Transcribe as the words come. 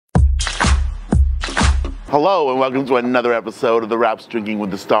Hello and welcome to another episode of The Wrap's Drinking with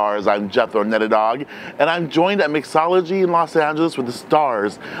the Stars. I'm Jethro Netadog, and I'm joined at Mixology in Los Angeles with the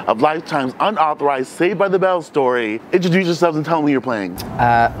stars of Lifetime's unauthorized Saved by the Bell story. Introduce yourselves and tell me who you're playing.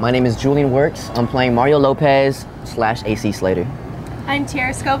 My name is Julian Works. I'm playing Mario Lopez / AC Slater. I'm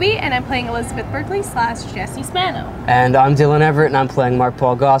Tiara Scobie, and I'm playing Elizabeth Berkley / Jesse Spano. And I'm Dylan Everett, and I'm playing Mark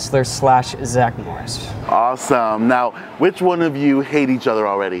Paul Gosselaar / Zach Morris. Awesome. Now, which one of you hate each other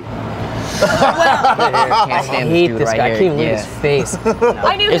already? I hate this guy. I can't even look at his face.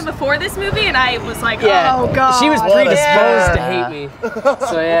 I knew him before this movie, and I was like, oh god. She was predisposed to hate me.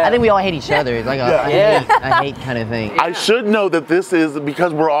 So yeah. I think we all hate each other. It's like a I hate kind of thing. I should know that this is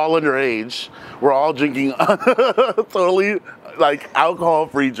because we're all underage. We're all drinking totally like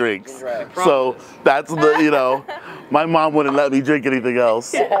alcohol-free drinks. Right. So that's the, you know, my mom wouldn't let me drink anything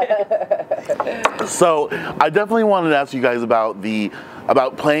else. So I definitely wanted to ask you guys about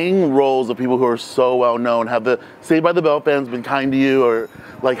playing roles of people who are so well known. Have the Saved by the Bell fans been kind to you, or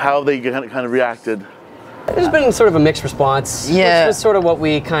like how have they kind of reacted? There's been sort of a mixed response. Yeah. It's sort of what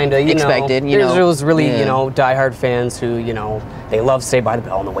we kind of, expected. There's those really, diehard fans who, they love Saved by the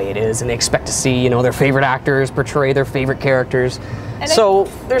Bell and the way it is, and they expect to see, their favorite actors portray their favorite characters. And so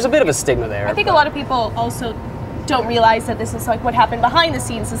there's a bit of a stigma there. I think a lot of people also don't realize that this is like what happened behind the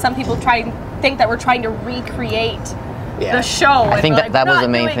scenes, and some people think that we're trying to recreate the show. I think that was the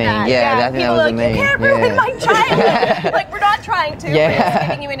main thing. Yeah, I think that was the main. You can't ruin my childhood. Like, we're not trying to. We're just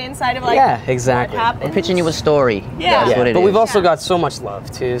giving you an insight of exactly. what happened. We're pitching you a story. That's what it is. But we've also got so much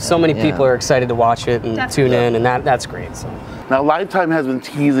love too. So many people are excited to watch it and tune in, and that's great. So now Lifetime has been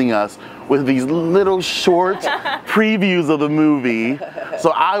teasing us with these little short previews of the movie. So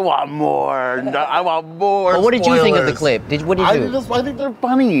I want more. I want more. Well, what did you think of the clip? What did you do? I think they're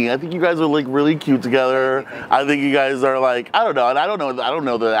funny. I think you guys are like really cute together. I think you guys are like, I don't know, and I don't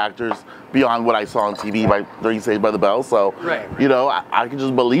know the actors beyond what I saw on TV during Saved by the Bell. So I can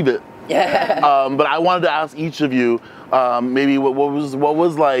just believe it. Yeah. But I wanted to ask each of you, maybe what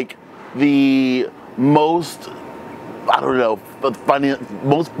was like the most, I don't know,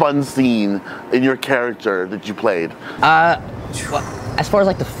 most fun scene in your character that you played? As far as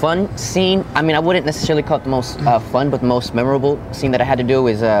like the fun scene, I mean, I wouldn't necessarily call it the most fun, but the most memorable scene that I had to do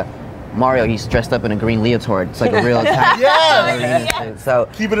is Mario. He's dressed up in a green leotard. It's like a real time. So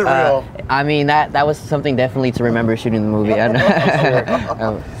keeping it real. I mean, that was something definitely to remember shooting the movie.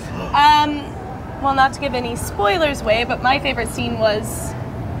 Well, not to give any spoilers away, but my favorite scene was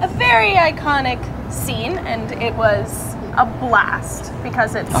a very iconic scene, and it was a blast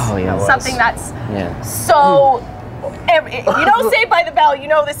because it's something that's so. You know, Saved by the Bell, you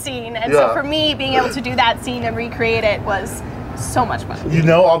know the scene, and so for me, being able to do that scene and recreate it was so much fun. You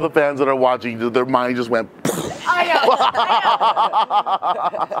know, all the fans that are watching, their mind just went. I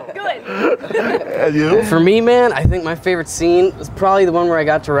know. Good. And you? For me, man, I think my favorite scene was probably the one where I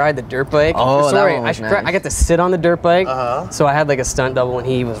got to ride the dirt bike. Oh, sorry, that one was nice. I got to sit on the dirt bike. So I had like a stunt double, and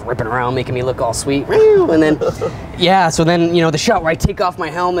he was ripping around, making me look all sweet. And then, so then the shot where I take off my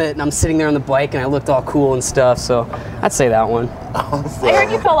helmet and I'm sitting there on the bike and I looked all cool and stuff. So I'd say that one. Awesome. I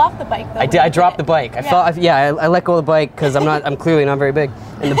heard you fell off the bike though. I did. I dropped the bike. I let go of the bike because I'm clearly not very big,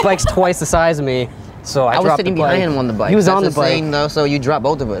 and the bike's twice the size of me. So I was sitting behind him on the bike. He was on the bike though, so you dropped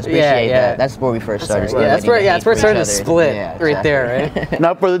both of us. Appreciate that. That's where we first started. That's where it started to split right there, right?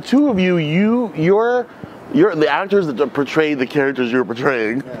 Now, for the two of you, you're the actors that portray the characters you're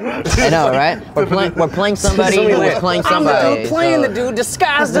portraying. I know, right? We're playing somebody who's playing somebody. I'm playing the dude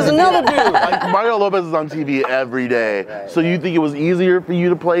disguised as another dude. Like Mario Lopez is on TV every day. So you think it was easier for you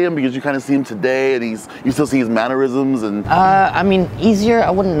to play him because you kind of see him today, and you still see his mannerisms and. I mean, easier.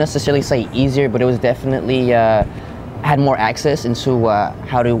 I wouldn't necessarily say easier, but it was definitely had more access into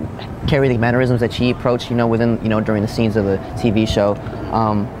how to carry the mannerisms that she approached, within, during the scenes of the TV show.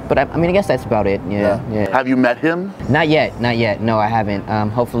 But I mean, I guess that's about it. Yeah. Have you met him? Not yet. No, I haven't.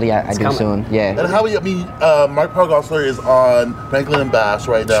 Hopefully, I do soon. Yeah. And how? I mean, Mark Paul Gosselaar is on Franklin and Bash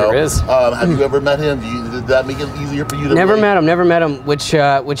right now. Sure is. Have you ever met him? Did that make it easier for you to? Never met him. Which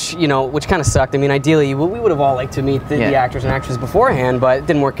kind of sucked. I mean, ideally, we would have all liked to meet the actors and actresses beforehand, but it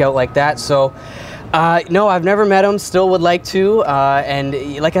didn't work out like that. So. No, I've never met him. Still would like to. And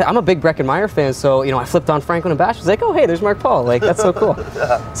I'm a big Breckin Meyer fan, so I flipped on Franklin and Bash. I was like, oh hey, there's Mark Paul. Like that's so cool.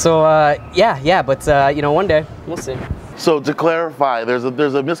 So but one day we'll see. So to clarify, there's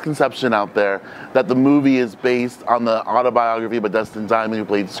a misconception out there that the movie is based on the autobiography of Destin Diamond, who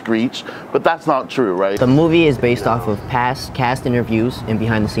played Screech, but that's not true, right? The movie is based off of past cast interviews and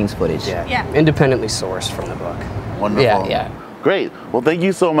behind-the-scenes footage. Yeah. Independently sourced from the book. Wonderful. Yeah. Great. Well, thank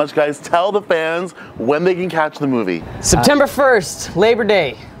you so much, guys. Tell the fans when they can catch the movie. September 1st, Labor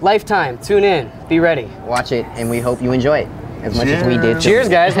Day, Lifetime. Tune in. Be ready. Watch it, and we hope you enjoy it as much as we did. Cheers,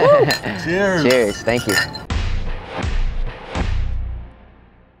 guys. Cheers. Cheers. Thank you.